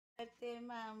Birthday,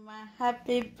 Mama.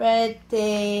 Happy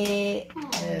birthday.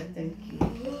 Thank you.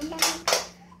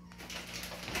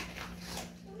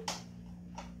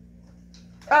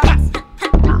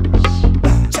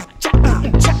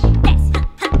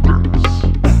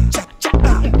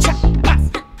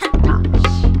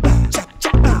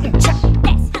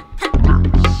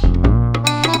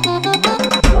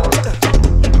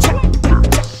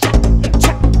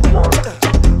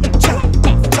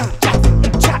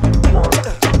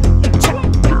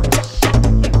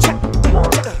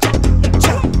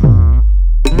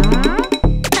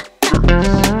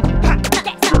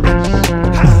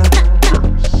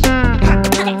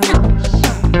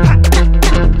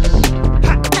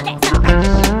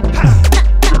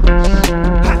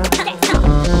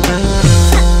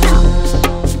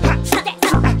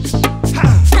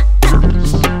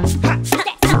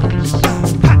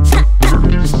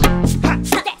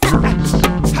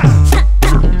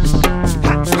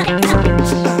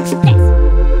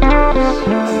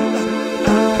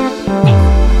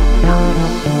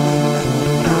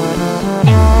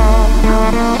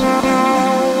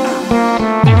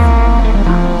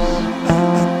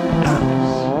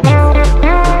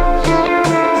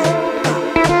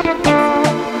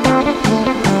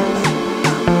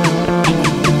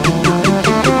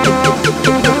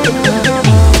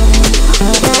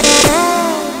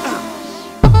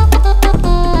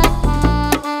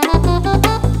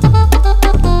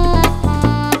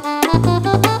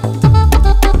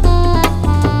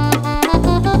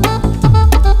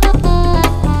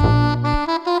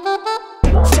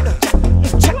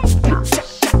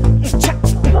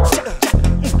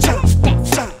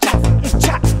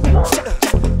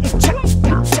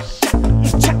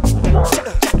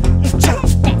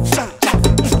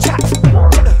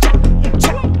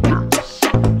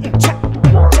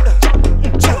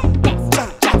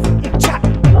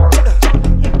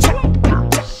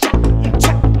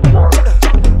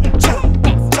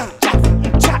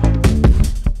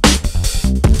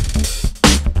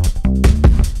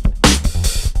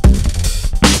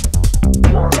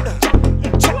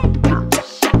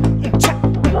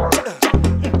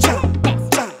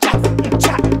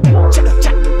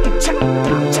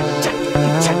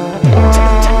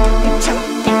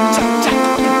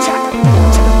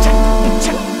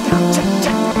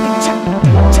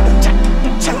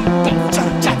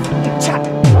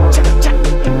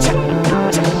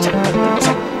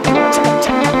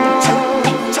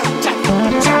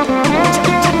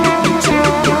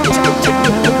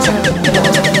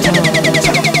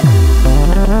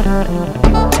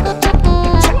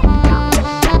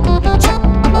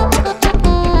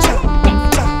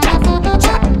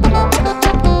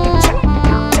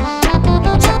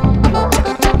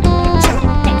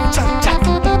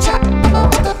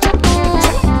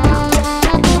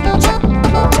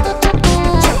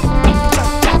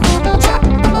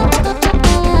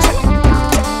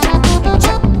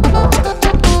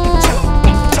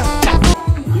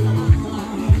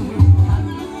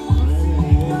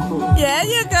 There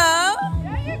you go.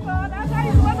 There you go. That's how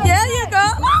you want to. There you go.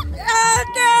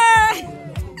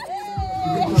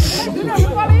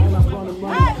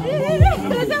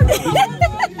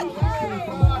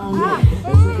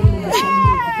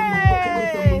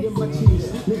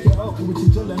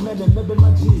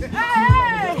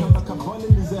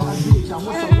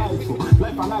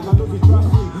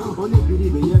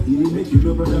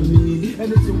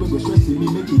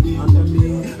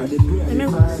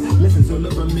 Lessons all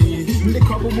over me. They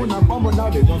come on and mama now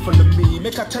they don't follow me.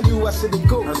 Make I tell you I said they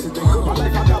go. My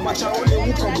life I got much I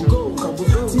only come go.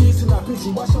 See you tonight, please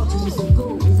you watch out to me say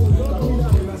go.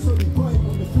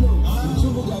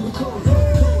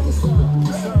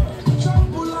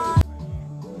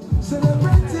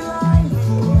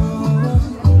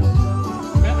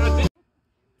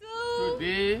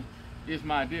 Today is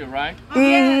my day, right?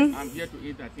 Yes. I'm here to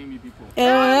entertain you people.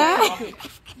 Okay.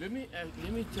 Let me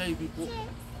tell you people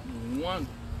one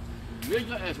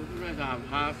major experience I've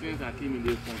had since I came in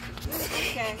this country.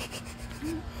 Okay.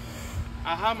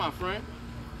 I have my friend.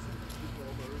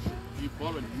 He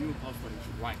bought a new house for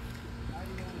his wife.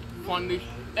 Furnished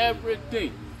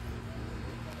everything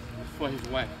for his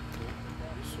wife.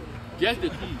 Just the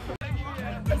keys.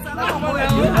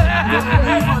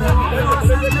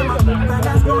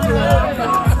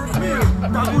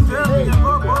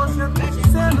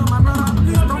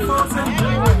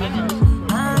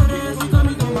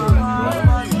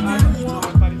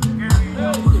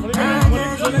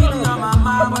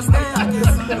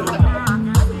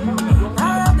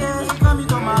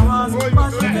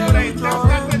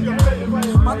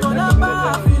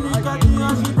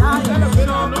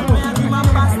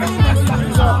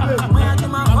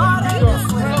 Where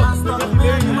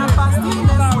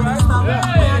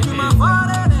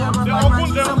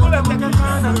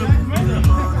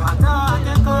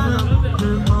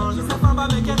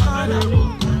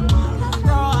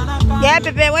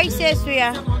Pepe, what you say,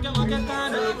 Suya?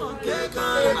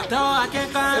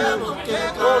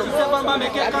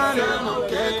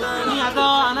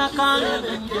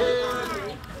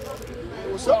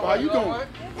 What's up? How you doing?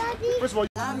 First of all,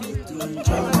 Allow me to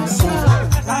enjoy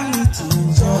myself. Allow me to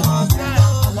enjoy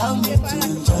myself. Allow me to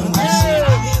enjoy myself.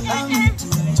 Allow me to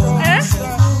enjoy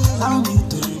myself. Allow me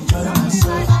to enjoy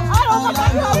myself.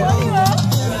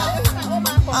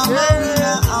 I'm a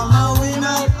winner. I'm a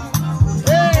winner.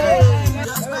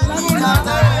 Just when you got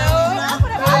that.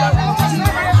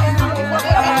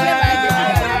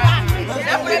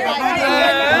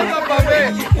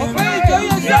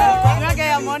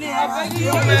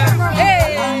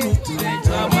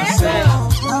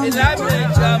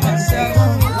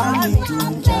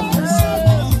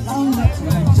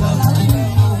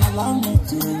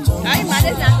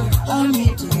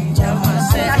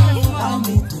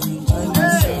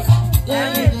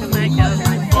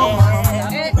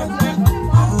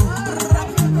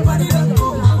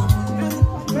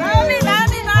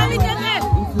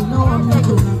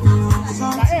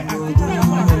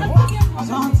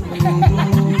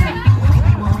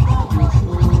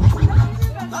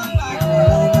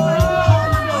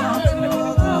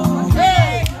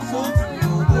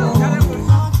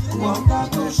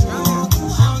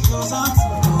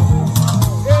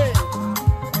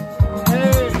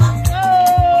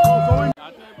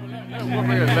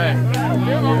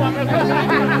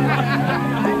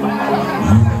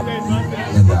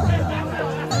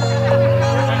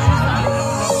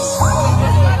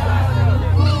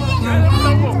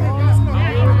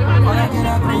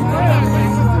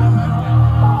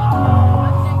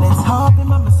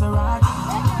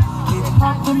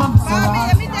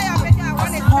 Let me tell you, I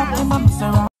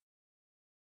want to